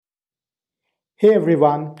Hey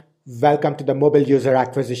everyone, welcome to the Mobile User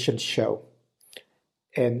Acquisition Show.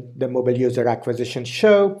 In the Mobile User Acquisition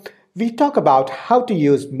Show, we talk about how to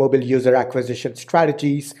use mobile user acquisition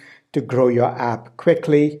strategies to grow your app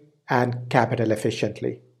quickly and capital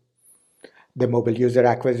efficiently. The Mobile User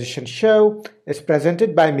Acquisition Show is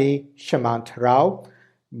presented by me, Shamant Rao,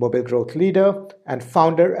 mobile growth leader and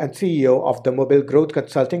founder and CEO of the mobile growth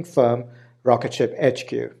consulting firm Rocketship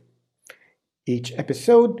HQ. Each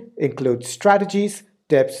episode includes strategies,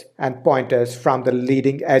 tips, and pointers from the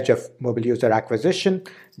leading edge of mobile user acquisition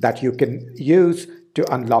that you can use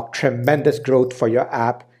to unlock tremendous growth for your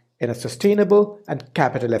app in a sustainable and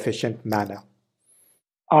capital efficient manner.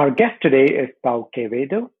 Our guest today is Pau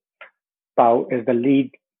Quevedo. Pau is the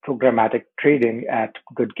lead Programmatic Trading at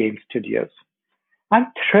Goodgame Studios. I'm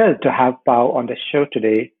thrilled to have Pau on the show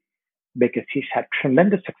today because he's had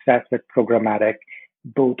tremendous success with programmatic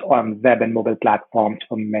both on web and mobile platforms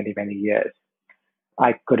for many, many years.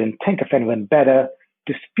 I couldn't think of anyone better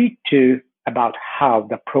to speak to about how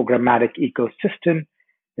the programmatic ecosystem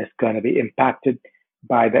is going to be impacted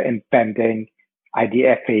by the impending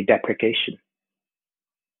IDFA deprecation.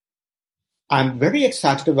 I'm very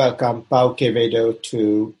excited to welcome Pau Quevedo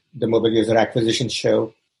to the Mobile User Acquisition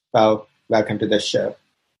Show. Pau, welcome to the show.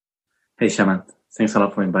 Hey, Shamant. Thanks a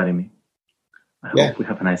lot for inviting me. I hope we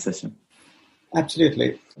have a nice session.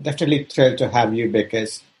 Absolutely. Definitely thrilled to have you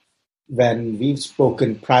because when we've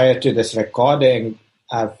spoken prior to this recording,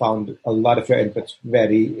 I've found a lot of your inputs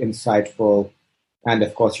very insightful. And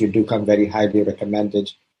of course, you do come very highly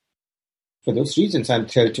recommended. For those reasons, I'm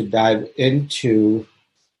thrilled to dive into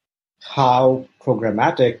how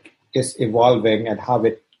programmatic is evolving and how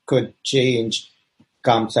it could change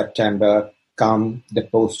come September, come the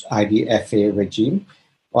post-IDFA regime.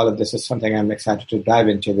 All of this is something I'm excited to dive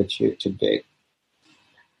into with you today.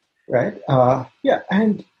 Right.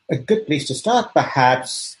 And a good place to start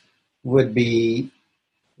perhaps would be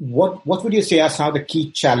what would you say are some of the key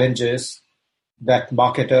challenges that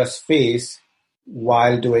marketers face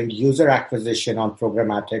while doing user acquisition on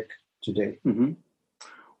programmatic today? Mm-hmm.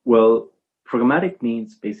 Well, programmatic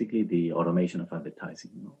means basically the automation of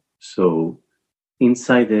advertising. So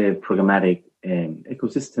inside the programmatic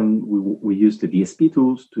ecosystem, we use the DSP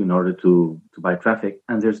tools in order to buy traffic.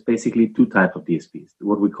 And there's basically two types of DSPs,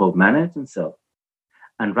 what we call managed and self.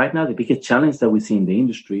 And right now, the biggest challenge that we see in the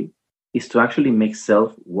industry is to actually make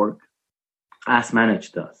self work as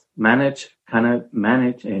managed does. Managed,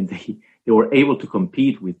 and they were able to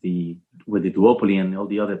compete with the duopoly and all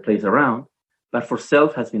the other players around. But for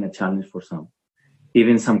self has been a challenge for some.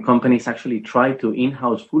 Even some companies actually try to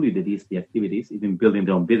in-house fully the DSP activities, even building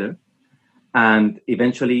their own bidder. And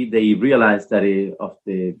eventually they realized that of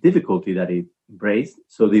the difficulty that it braced.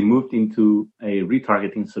 So they moved into a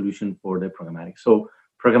retargeting solution for the programmatic. So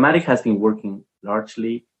programmatic has been working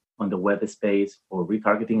largely on the web space for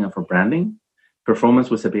retargeting and for branding. Performance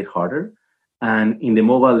was a bit harder. And in the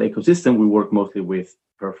mobile ecosystem, we work mostly with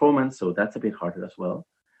performance. So that's a bit harder as well.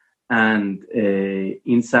 And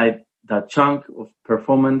inside that chunk of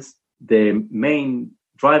performance, the main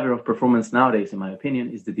driver of performance nowadays, in my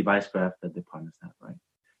opinion, is the device graph that the partners have, right?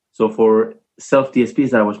 So for self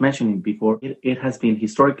DSPs that I was mentioning before, it has been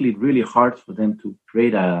historically really hard for them to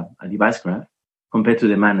create a device graph compared to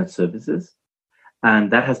the managed services.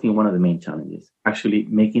 And that has been one of the main challenges, actually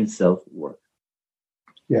making self work.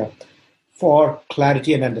 Yeah. For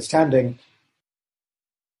clarity and understanding,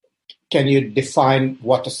 can you define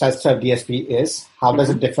what a self-serve DSP is? How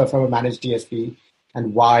does it differ from a managed DSP?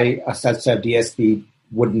 And why a self-serve DSP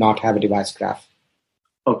would not have a device graph?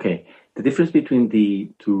 Okay. The difference between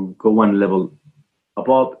to go one level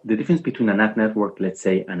above, the difference between an ad network, let's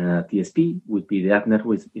say, and a DSP would be the ad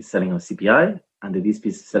network is selling on CPI and the DSP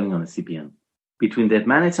is selling on a CPM. Between the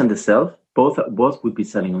managed and the self, both would be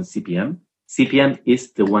selling on CPM. CPM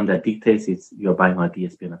is the one that dictates you're buying on a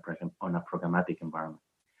DSP on a programmatic environment.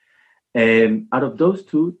 Out of those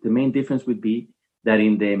two, the main difference would be that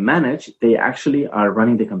in the managed, they actually are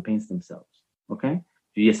running the campaigns themselves. Okay?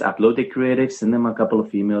 You just upload the creative, send them a couple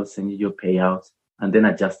of emails, send you your payouts, and then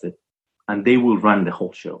adjust it. And they will run the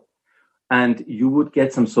whole show. And you would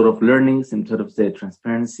get some sort of learnings in terms of the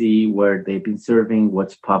transparency, where they've been serving,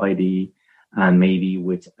 what's pub ID, and maybe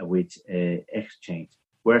which exchange.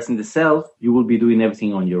 Whereas in the self, you will be doing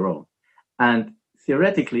everything on your own. And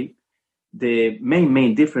theoretically, the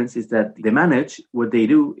main difference is that the managed, what they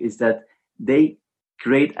do is that they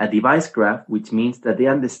create a device graph, which means that they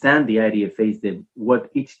understand the IDFAs, what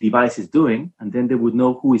each device is doing, and then they would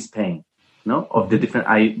know who is paying, of the different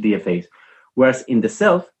IDFAs. Whereas in the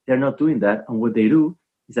self, they're not doing that. And what they do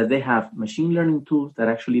is that they have machine learning tools that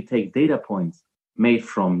actually take data points made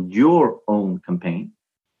from your own campaign,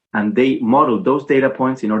 and they model those data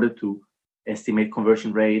points in order to estimate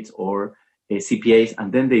conversion rates or CPAs,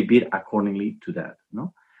 and then they bid accordingly to that.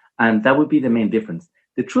 No? And that would be the main difference.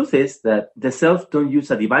 The truth is that the self don't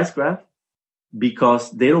use a device graph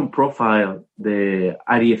because they don't profile the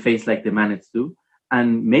IDFAs like the managed do.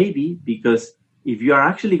 And maybe because if you are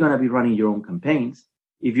actually going to be running your own campaigns,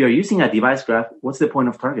 if you're using a device graph, what's the point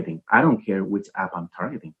of targeting? I don't care which app I'm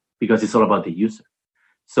targeting because it's all about the user.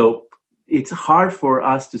 So it's hard for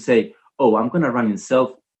us to say, oh, I'm going to run in self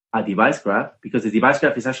a device graph because the device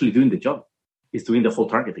graph is actually doing the job. It's doing the whole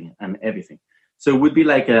targeting and everything. So it would be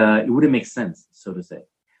like, it wouldn't make sense, so to say.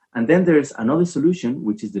 And then there's another solution,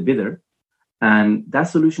 which is the bidder. And that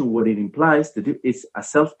solution, what it implies, is a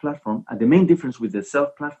self-platform. And the main difference with the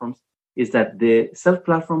self-platforms is that the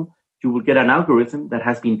self-platform, you will get an algorithm that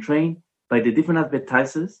has been trained by the different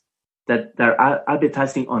advertisers that are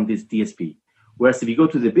advertising on this DSP. Whereas if you go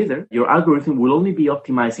to the bidder, your algorithm will only be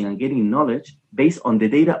optimizing and getting knowledge based on the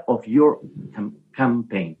data of your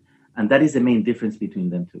campaign. And that is the main difference between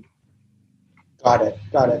them two. Got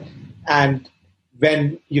it. And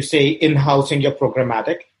when you say in-housing your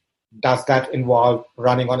programmatic, does that involve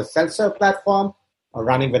running on a self-serve platform or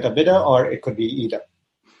running with a bidder, or it could be either?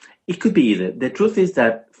 It could be either. The truth is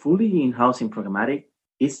that fully in-housing programmatic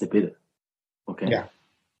is the bidder. Okay. Yeah.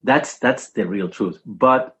 That's the real truth.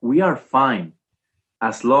 But we are fine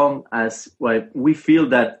as long as we feel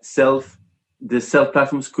that the self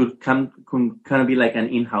platforms could kind of be like an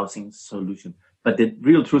in-housing solution. But the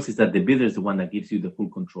real truth is that the bidder is the one that gives you the full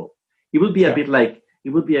control. It would be a bit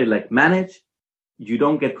like manage. You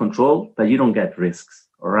don't get control, but you don't get risks.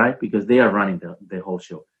 All right, because they are running the whole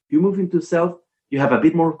show. You move into self, you have a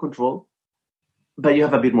bit more control, but you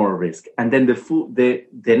have a bit more risk. And then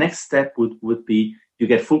the next step would be you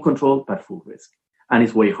get full control but full risk, and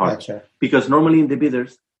it's way harder. Gotcha. Because normally in the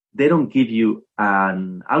bidders they don't give you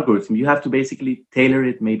an algorithm. You have to basically tailor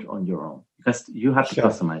it made on your own because you have to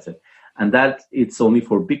customize it, and that it's only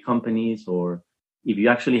for big companies or if you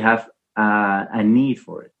actually have a need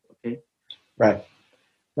for it. Okay. Right.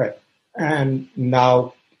 And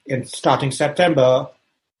now, in starting September,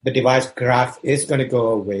 the device graph is going to go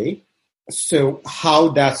away. So how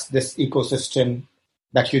does this ecosystem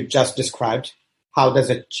that you just described, how does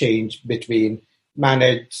it change between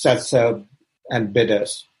managed, self-serve, and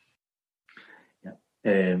bidders?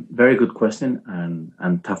 Yeah, very good question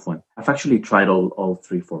and tough one. I've actually tried all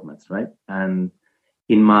three formats, right? And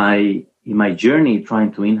in my journey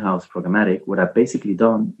trying to in-house programmatic, what I've basically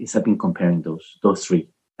done is I've been comparing those three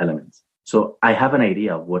elements. So I have an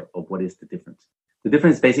idea of what is the difference. The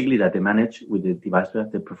difference is basically that they manage with the device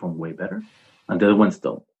graph, they perform way better, and the other ones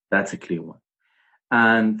don't. That's a clear one.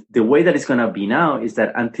 And the way that it's going to be now is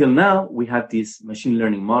that until now, we have these machine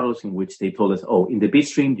learning models in which they told us, oh, in the bid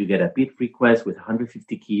stream, you get a bid request with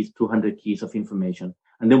 150 keys, 200 keys of information,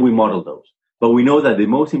 and then we model those. But we know that the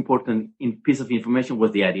most important piece of information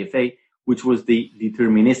was the IDFA, which was the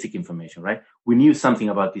deterministic information, right? We knew something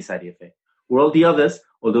about this IDFA. Where all the others,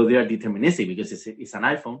 although they are deterministic because it's an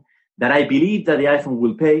iPhone, that I believe that the iPhone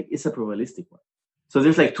will pay is a probabilistic one. So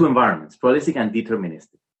there's like two environments, probabilistic and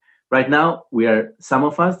deterministic. Right now, some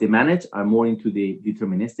of us, the managed, are more into the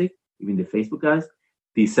deterministic, even the Facebook guys.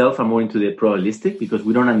 The self are more into the probabilistic because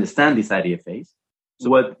we don't understand these IDFAs. So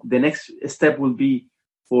what the next step will be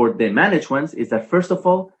for the managed ones is that, first of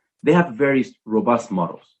all, they have very robust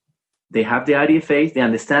models. They have the IDFAs, they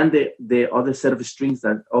understand the other set of strings,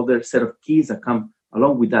 that other set of keys that come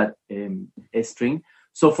along with that string.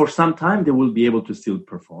 So for some time, they will be able to still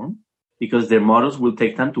perform because their models will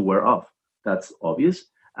take time to wear off. That's obvious.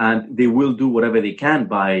 And they will do whatever they can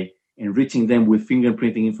by enriching them with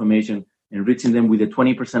fingerprinting information, enriching them with the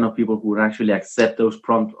 20% of people who would actually accept those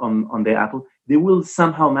prompts on their Apple. They will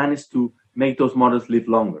somehow manage to make those models live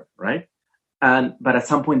longer, right? But at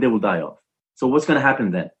some point, they will die off. So what's going to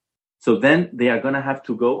happen then? So then they are going to have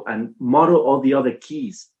to go and model all the other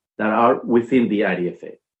keys that are within the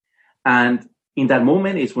IDFA. And in that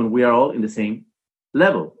moment is when we are all in the same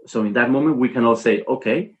level. So in that moment, we can all say,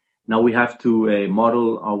 okay, now we have to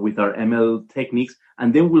model with our ML techniques,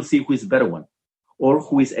 and then we'll see who is the better one or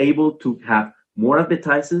who is able to have more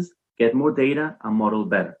advertisers, get more data, and model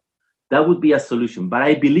better. That would be a solution. But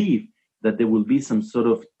I believe that there will be some sort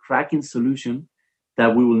of cracking solution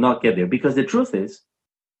that we will not get there. Because the truth is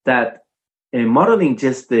that modeling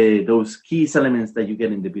just those key elements that you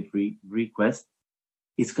get in the bid request,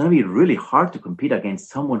 it's going to be really hard to compete against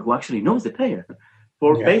someone who actually knows the player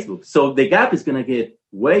for Facebook. So the gap is going to get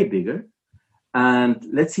way bigger. And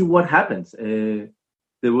let's see what happens.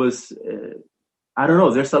 There was, I don't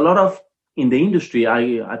know, there's a lot of in the industry,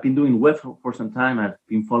 I've been doing web for some time. I've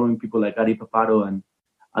been following people like Ari Paparo, and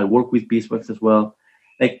I work with Beeswax as well.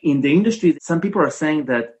 Like in the industry, some people are saying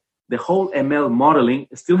that the whole ML modeling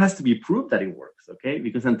still has to be proved that it works, okay?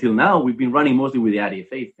 Because until now, we've been running mostly with the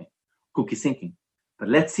IDFA thing, cookie syncing. But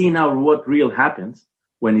let's see now what real happens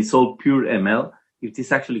when it's all pure ML, if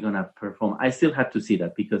it's actually going to perform. I still have to see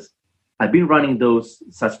that because I've been running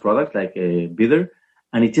such products like a Bidder,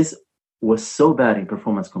 and it just was so bad in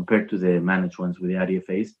performance compared to the managed ones with the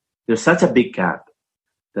IDFAs. There's such a big gap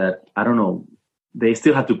that, I don't know, they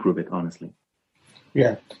still have to prove it, honestly.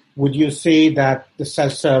 Yeah. Would you say that the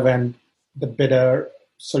self-serve and the Bidder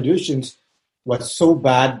solutions were so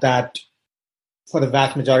bad that for the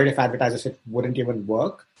vast majority of advertisers, it wouldn't even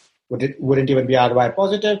work? Wouldn't even be ROI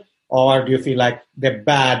positive? Or do you feel like they're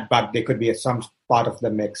bad, but they could be some part of the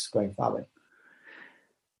mix going forward?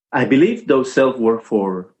 I believe those self-work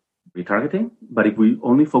for retargeting, but if we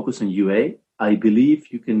only focus on UA, I believe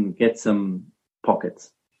you can get some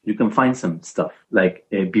pockets. You can find some stuff. Like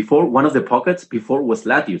before, one of the pockets before was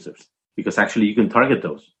LAT users, because actually you can target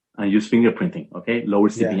those and use fingerprinting, okay? Lower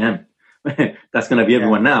CPM. Yeah. That's going to be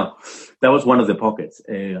everyone now. That was one of the pockets.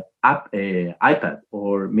 iPad,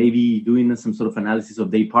 or maybe doing some sort of analysis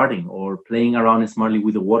of day parting, or playing around smartly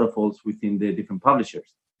with the waterfalls within the different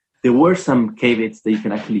publishers. There were some caveats that you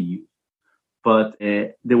can actually use, but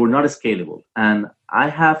they were not scalable. And I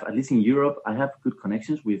have, at least in Europe, I have good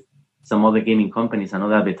connections with some other gaming companies and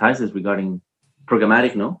other advertisers regarding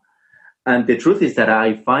programmatic, no? And the truth is that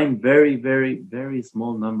I find very, very, very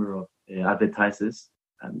small number of advertisers,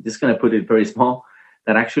 I'm just going to put it very small,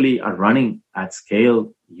 that actually are running at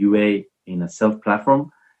scale UA in a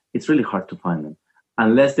self-platform. It's really hard to find them,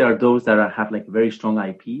 unless there are those that have like very strong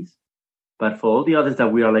IPs. But for all the others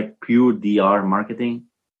that we are like pure DR marketing,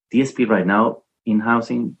 DSP right now,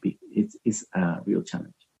 in-housing, it's a real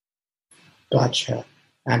challenge. Gotcha.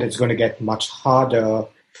 And it's going to get much harder.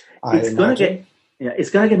 It's going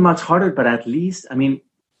to get much harder, but at least, I mean,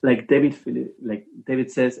 like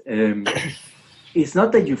David says, it's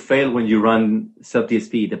not that you fail when you run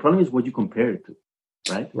self-DSP. The problem is what you compare it to,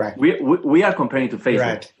 right? Right. We are comparing to Facebook.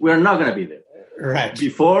 Right. We are not going to be there. Right.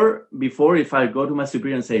 Before, if I go to my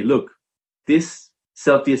superior and say, look, this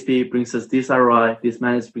self-DSP brings us this ROI, this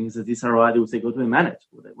managed brings us this ROI, they would say, go to the managed.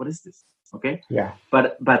 What is this? Okay. Yeah.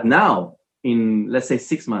 But now, in, let's say,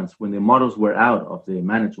 6 months, when the models were out of the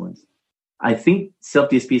managed ones, I think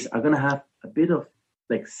self-DSPs are going to have a bit of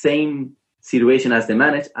like same situation as the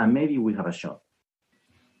managed, and maybe we have a shot.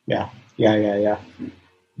 Yeah.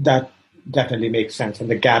 That definitely makes sense. And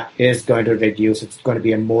the gap is going to reduce. It's going to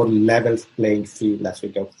be a more level playing field as we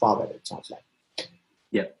go forward, it sounds like.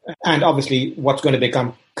 Yeah. And obviously, what's going to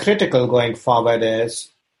become critical going forward is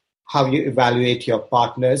how you evaluate your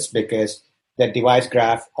partners, because the device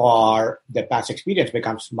graph or the past experience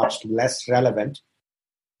becomes much less relevant.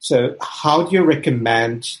 So how do you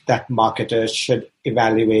recommend that marketers should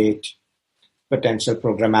evaluate potential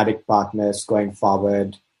programmatic partners going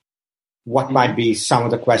forward? What might be some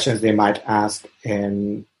of the questions they might ask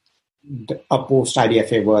in a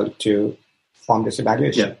post-IDFA world to form this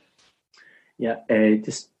evaluation? Yeah.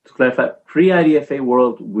 Just to clarify, pre-IDFA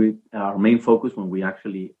world, with our main focus when we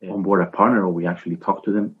actually onboard a partner or we actually talk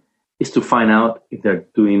to them is to find out if they're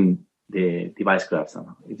doing the device graph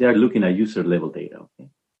somehow, if they're looking at user level data. Okay?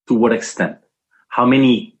 To what extent? How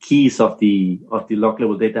many keys of the log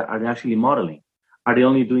level data are they actually modeling? Are they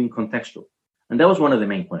only doing contextual? And that was one of the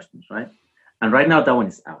main questions, right? And right now that one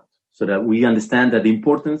is out, so that we understand that the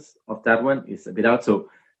importance of that one is a bit out. So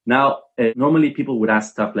now, normally people would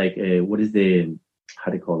ask stuff like, what is the, how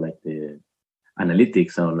do you call it, like the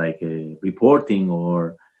analytics or like reporting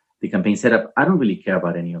or the campaign setup? I don't really care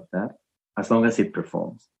about any of that as long as it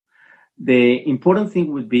performs. The important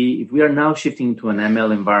thing would be if we are now shifting to an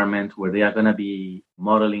ML environment where they are going to be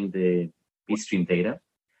modeling the bitstream data,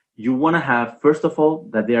 you want to have, first of all,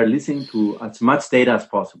 that they are listening to as much data as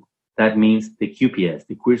possible. That means the QPS,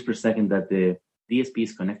 the queries per second that the DSP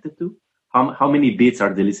is connected to. How many bits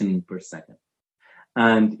are they listening per second?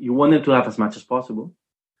 And you want them to have as much as possible.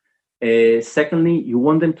 Secondly, you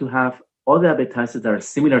want them to have all the advertisers that are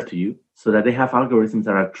similar to you, so that they have algorithms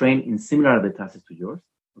that are trained in similar advertisers to yours,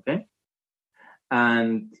 okay?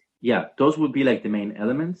 And yeah, those would be like the main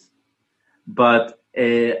elements. But,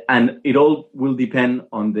 and it all will depend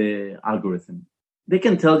on the algorithm. They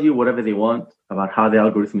can tell you whatever they want about how the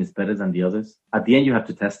algorithm is better than the others. At the end, you have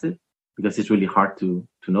to test it, because it's really hard to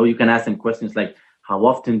know. You can ask them questions like, how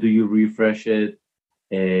often do you refresh it?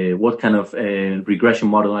 What kind of regression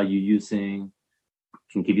model are you using?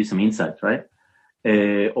 Can give you some insights, right?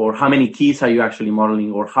 or how many keys are you actually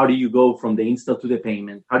modeling, or how do you go from the install to the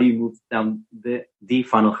payment? How do you move down the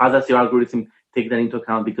funnel? How does your algorithm take that into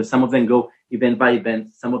account? Because some of them go event by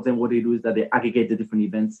event. Some of them, what they do is that they aggregate the different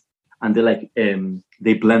events and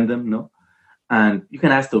they blend them, no? And you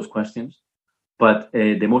can ask those questions. But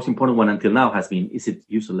the most important one until now has been, is it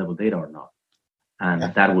user level data or not? And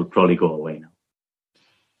that will probably go away now.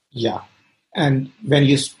 Yeah. And when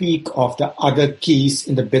you speak of the other keys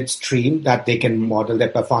in the bid stream that they can model their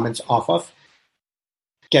performance off of,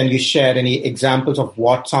 can you share any examples of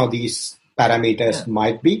what some of these parameters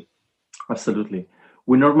might be? Absolutely.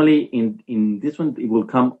 We normally, in this one, it will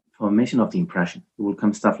come from a mention of the impression. It will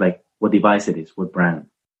come stuff like what device it is, what brand,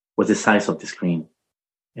 what's the size of the screen,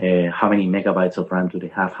 how many megabytes of RAM do they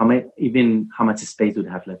have, how much space do they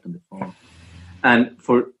have left on the phone. And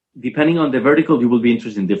depending on the vertical, you will be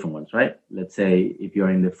interested in different ones, right? Let's say if you're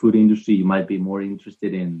in the food industry, you might be more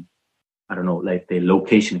interested in, I don't know, like the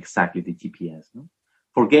location exactly, the GPS. No?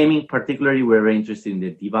 For gaming particularly, we're very interested in the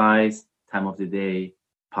device, time of the day,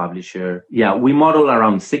 publisher. Yeah, we model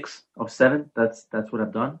around 6 or 7. That's what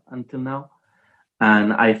I've done until now.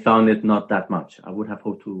 And I found it not that much. I would have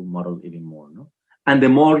hoped to model even more, no? And the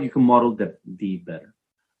more you can model, the better.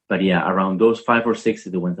 But yeah, around those 5 or 6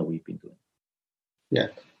 is the ones that we've been doing. Yeah.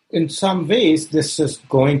 In some ways, this is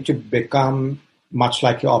going to become much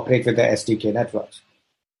like you operate with the SDK networks,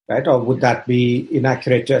 right? Or would that be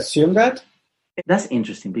inaccurate to assume that? That's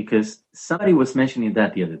interesting because somebody was mentioning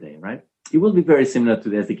that the other day, right? It will be very similar to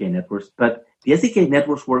the SDK networks, but the SDK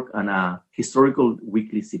networks work on a historical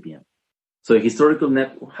weekly CPM. So historical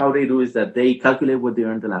how they do is that they calculate what they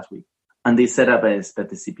earned the last week, and they set up an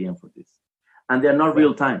expected CPM for this. And they're not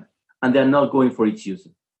real time, and they're not going for each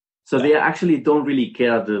user. So they actually don't really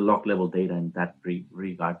care about the log level data in that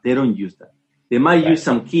regard. They don't use that. They might use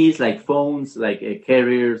some keys like phones, like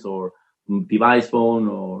carriers or device phone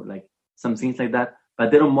or like some things like that,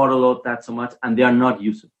 but they don't model out that so much, and they are not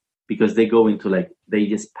user because they go into they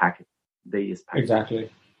just pack it. Exactly.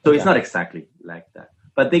 So it's not exactly like that,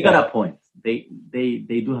 but they got a point. They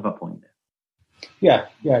do have a point there.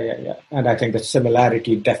 Yeah. And I think the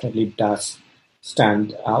similarity definitely does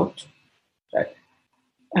stand out. Right.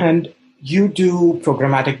 And you do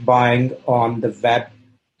programmatic buying on the web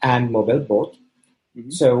and mobile both.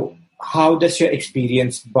 Mm-hmm. So how does your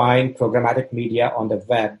experience buying programmatic media on the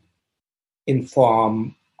web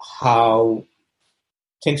inform how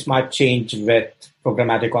things might change with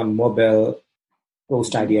programmatic on mobile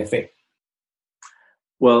post-IDFA?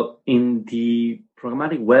 Well, in the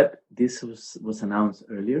programmatic web, this was announced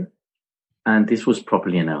earlier, and this was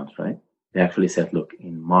properly announced, right? They actually said, look,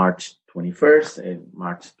 in March 21st,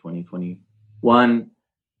 March 2021,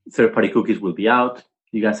 third-party cookies will be out.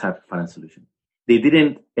 You guys have to find a solution. They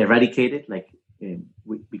didn't eradicate it,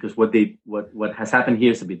 because what has happened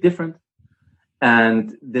here is a bit different.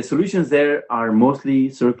 And the solutions there are mostly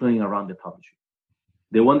circling around the publisher.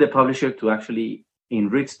 They want the publisher to actually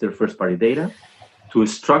enrich their first-party data, to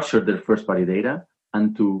structure their first-party data,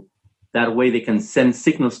 and that way they can send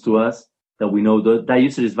signals to us that we know that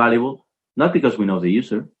user is valuable, not because we know the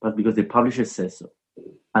user, but because the publisher says so,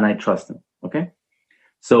 and I trust them, okay?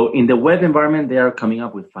 So in the web environment, they are coming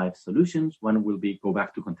up with 5 solutions. One will be go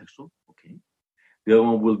back to contextual, okay? The other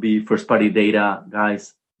one will be first-party data,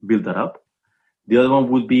 guys, build that up. The other one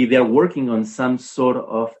would be they're working on some sort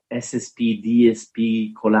of SSP,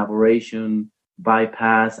 DSP collaboration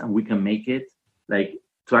bypass, and we can make it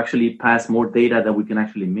to actually pass more data that we can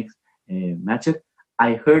actually match it.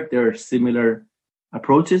 I heard there are similar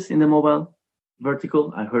approaches in the mobile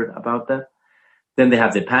vertical. I heard about that. Then they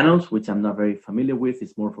have the panels, which I'm not very familiar with.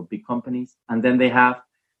 It's more for big companies. And then they have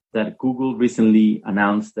that Google recently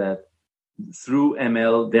announced that through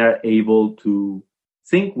ML, they're able to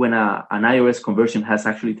think when an iOS conversion has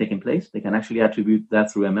actually taken place. They can actually attribute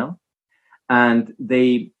that through ML. And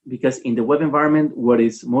because in the web environment, what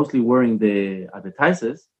is mostly worrying the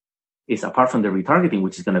advertisers is, apart from the retargeting,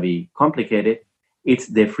 which is going to be complicated, it's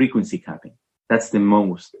the frequency capping. That's the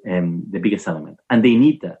biggest element. And they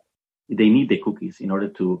need that. They need the cookies in order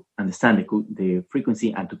to understand the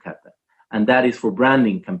frequency and to cap that. And that is for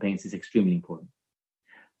branding campaigns is extremely important.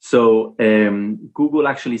 So Google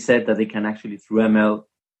actually said that they can actually, through ML,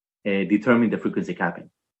 determine the frequency capping.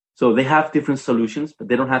 So they have different solutions, but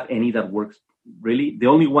they don't have any that works really. The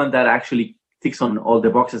only one that actually ticks on all the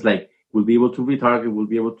boxes, like we'll be able to retarget, we'll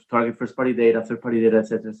be able to target first-party data, third-party data, et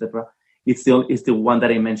cetera, it's the one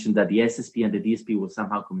that I mentioned that the SSP and the DSP will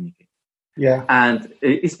somehow communicate. Yeah. And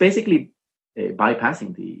it's basically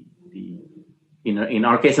bypassing in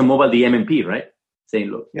our case on mobile, the MMP, right?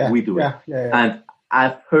 Saying, look, we do it. Yeah. And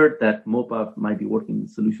I've heard that MoPub might be working in a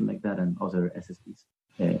solution like that and other SSPs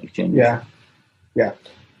exchanges. Yeah.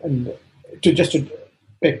 And to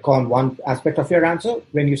pick on one aspect of your answer,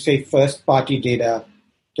 when you say first-party data,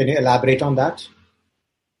 can you elaborate on that?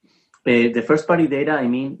 The first-party data, I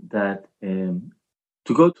mean that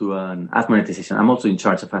to go to an ad monetization, I'm also in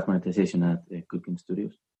charge of ad monetization at Goodgame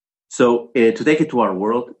Studios. So to take it to our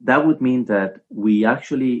world, that would mean that we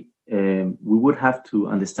actually we would have to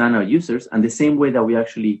understand our users, and the same way that we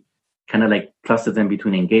actually kind of like cluster them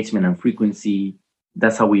between engagement and frequency.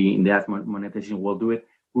 That's how we in the ad monetization world do it.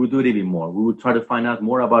 We would do it even more. We would try to find out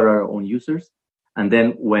more about our own users, and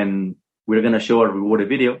then when we're going to show a rewarded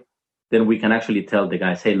video, then we can actually tell the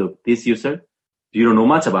guys, hey, look, this user, you don't know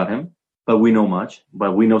much about him, but we know much,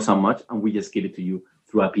 but we know so much, and we just give it to you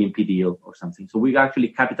through a PMP deal or something. So we actually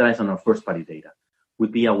capitalize on our first-party data.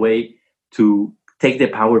 Would be a way to take the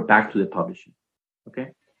power back to the publisher,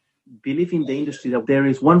 okay? Believe in the industry that there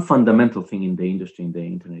is one fundamental thing in the industry, in the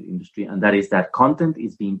internet industry, and that is that content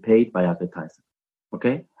is being paid by advertisers,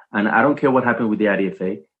 okay? And I don't care what happened with the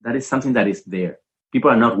IDFA, that is something that is there. People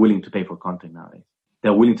are not willing to pay for content nowadays.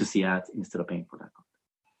 They're willing to see ads instead of paying for that content.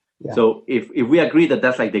 Yeah. So if we agree that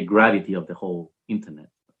that's like the gravity of the whole internet,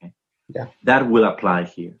 okay, that will apply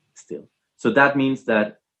here still. So that means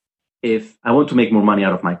that if I want to make more money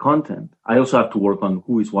out of my content, I also have to work on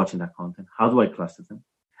who is watching that content. How do I cluster them?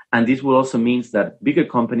 And this will also mean that bigger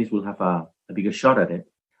companies will have a bigger shot at it.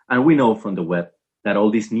 And we know from the web that all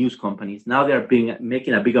these news companies, now they are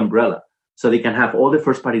making a big umbrella. So they can have all the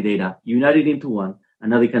first-party data united into one, and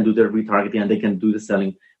now they can do their retargeting and they can do the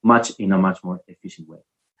selling in a much more efficient way.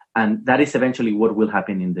 And that is eventually what will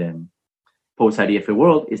happen in the post-IDFA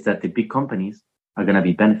world, is that the big companies are going to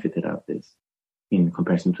be benefited out of this in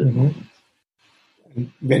comparison to the small ones.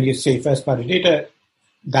 When you say first-party data,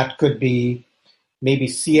 that could be maybe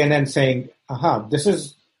CNN saying, this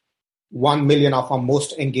is 1 million of our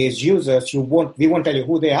most engaged users. We won't tell you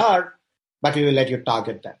who they are, but we will let you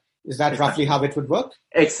target them. Is that roughly how it would work?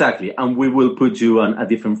 Exactly. And we will put you on a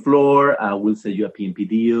different floor. We'll sell you a PMP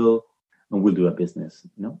deal, and we'll do a business,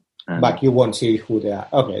 But you won't see who they are.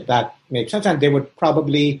 Okay, that makes sense. And they would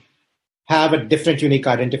probably have a different unique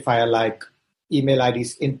identifier like email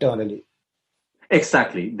IDs internally.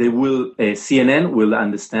 Exactly. They will, CNN will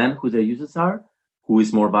understand who their users are, who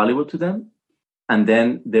is more valuable to them. And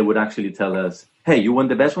then they would actually tell us, hey, you want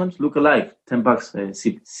the best ones? Look alike, $10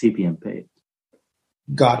 CPM paid.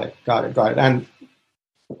 Got it. And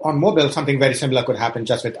on mobile, something very similar could happen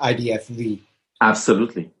just with IDFV.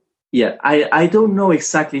 Absolutely. Yeah, I don't know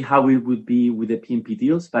exactly how it would be with the PMP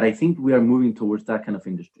deals, but I think we are moving towards that kind of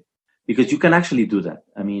industry. Because you can actually do that.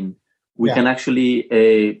 I mean, we can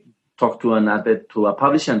actually talk to a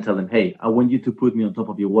publisher and tell them, hey, I want you to put me on top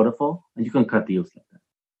of your waterfall, and you can cut deals like that.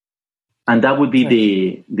 And that would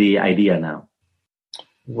be the idea now.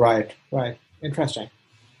 Right. Interesting.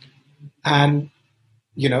 And,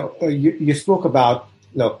 you spoke about,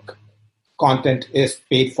 look, content is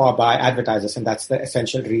paid for by advertisers, and that's the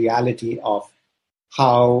essential reality of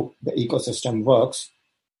how the ecosystem works.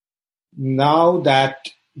 Now that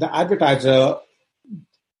the advertiser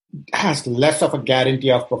has less of a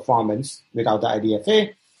guarantee of performance without the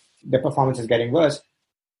IDFA, the performance is getting worse.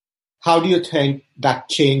 How do you think that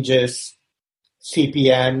changes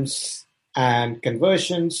CPMs and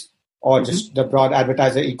conversions, or just the broad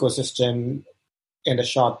advertiser ecosystem in the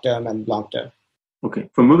short term and long term? Okay,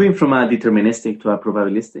 from moving from a deterministic to a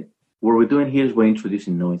probabilistic, what we're doing here is we're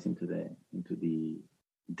introducing noise into the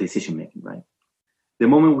decision making, right? The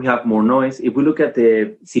moment we have more noise, if we look at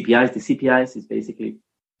the CPIs is basically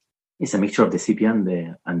it's a mixture of the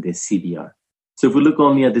CPM and the CVR. So if we look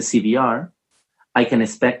only at the CVR, I can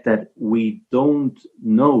expect that we don't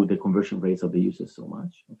know the conversion rates of the users so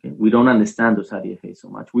much. Okay, we don't understand those IDFAs so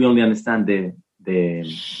much. We only understand the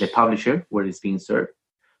publisher where it's being served.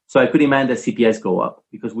 So I could imagine that CPIs go up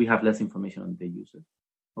because we have less information on the user.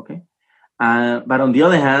 Okay, but on the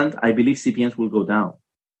other hand, I believe CPMs will go down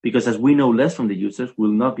because as we know less from the users,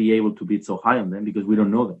 we'll not be able to bid so high on them because we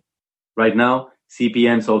don't know them. Right now,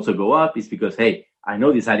 CPMs also go up. It's because, hey, I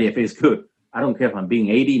know this IDFA is good. I don't care if I'm bidding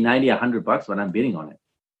 80, 90, $100 when I'm bidding on it.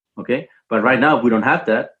 Okay. But right now, if we don't have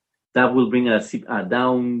that, that will bring a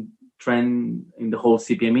downtrend in the whole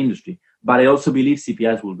CPM industry. But I also believe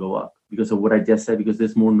CPIs will go up because of what I just said, because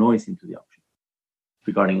there's more noise into the auction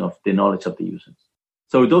regarding of the knowledge of the users.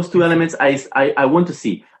 So those two elements, I want to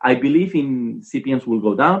see. I believe in CPMs will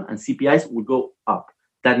go down and CPIs will go up.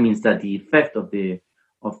 That means that the effect of the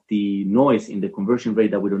noise in the conversion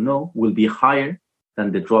rate that we don't know will be higher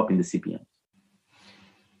than the drop in the CPM.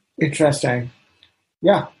 Interesting.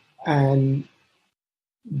 Yeah. And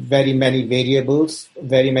very many variables,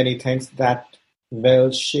 very many things that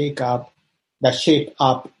will shape up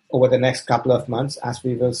over the next couple of months, as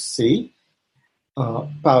we will see.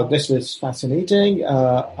 Wow, this was fascinating.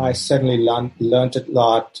 I certainly learned a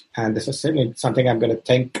lot, and this is certainly something I'm going to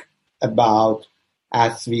think about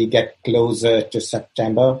as we get closer to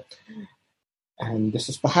September. And this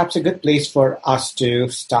is perhaps a good place for us to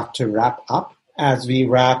start to wrap up. As we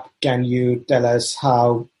wrap, can you tell us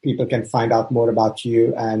how people can find out more about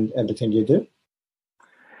you and everything you do?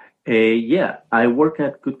 Yeah, I work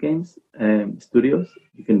at Goodgame Studios.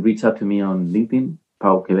 You can reach out to me on LinkedIn,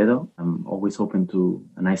 Pau Quevedo. I'm always open to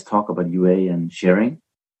a nice talk about UA and sharing.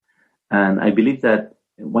 And I believe that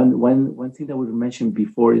one thing that we mentioned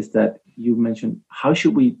before is that you mentioned how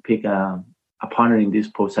should we pick a partner in this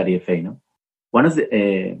post-IDFA? No? One of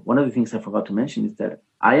the things I forgot to mention is that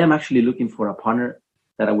I am actually looking for a partner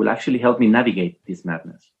that will actually help me navigate this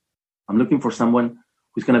madness. I'm looking for someone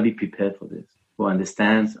who's going to be prepared for this, who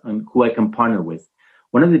understands and who I can partner with.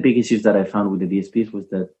 One of the big issues that I found with the DSPs was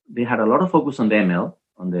that they had a lot of focus on the ML,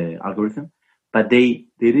 on the algorithm, but they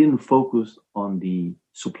didn't focus on the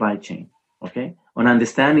supply chain, okay? On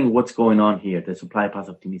understanding what's going on here, the supply path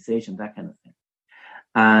optimization, that kind of thing.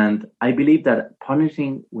 And I believe that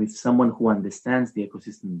partnering with someone who understands the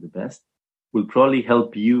ecosystem the best will probably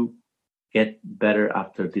help you get better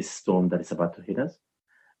after this storm that is about to hit us.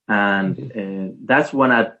 And that's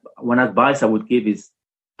one advice I would give is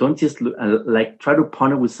don't just try to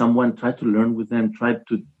partner with someone, try to learn with them, try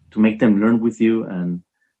to make them learn with you. And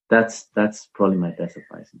that's probably my best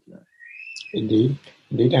advice into that. Indeed.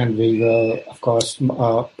 And we will, of course,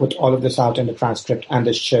 put all of this out in the transcript and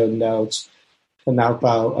the show notes. For now,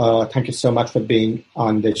 Pau, thank you so much for being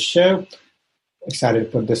on this show. Excited to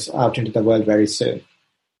put this out into the world very soon.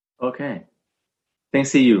 Okay.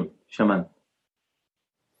 Thanks to you, Shaman.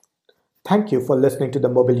 Thank you for listening to the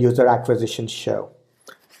Mobile User Acquisition Show.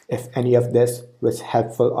 If any of this was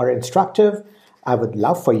helpful or instructive, I would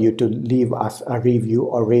love for you to leave us a review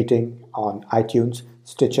or rating on iTunes,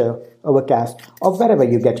 Stitcher, Overcast, or wherever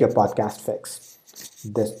you get your podcast fix.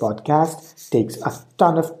 This podcast takes a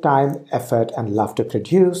ton of time, effort, and love to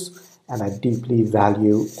produce, and I deeply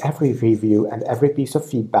value every review and every piece of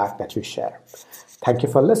feedback that you share. Thank you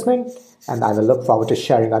for listening, and I will look forward to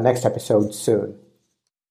sharing our next episode soon.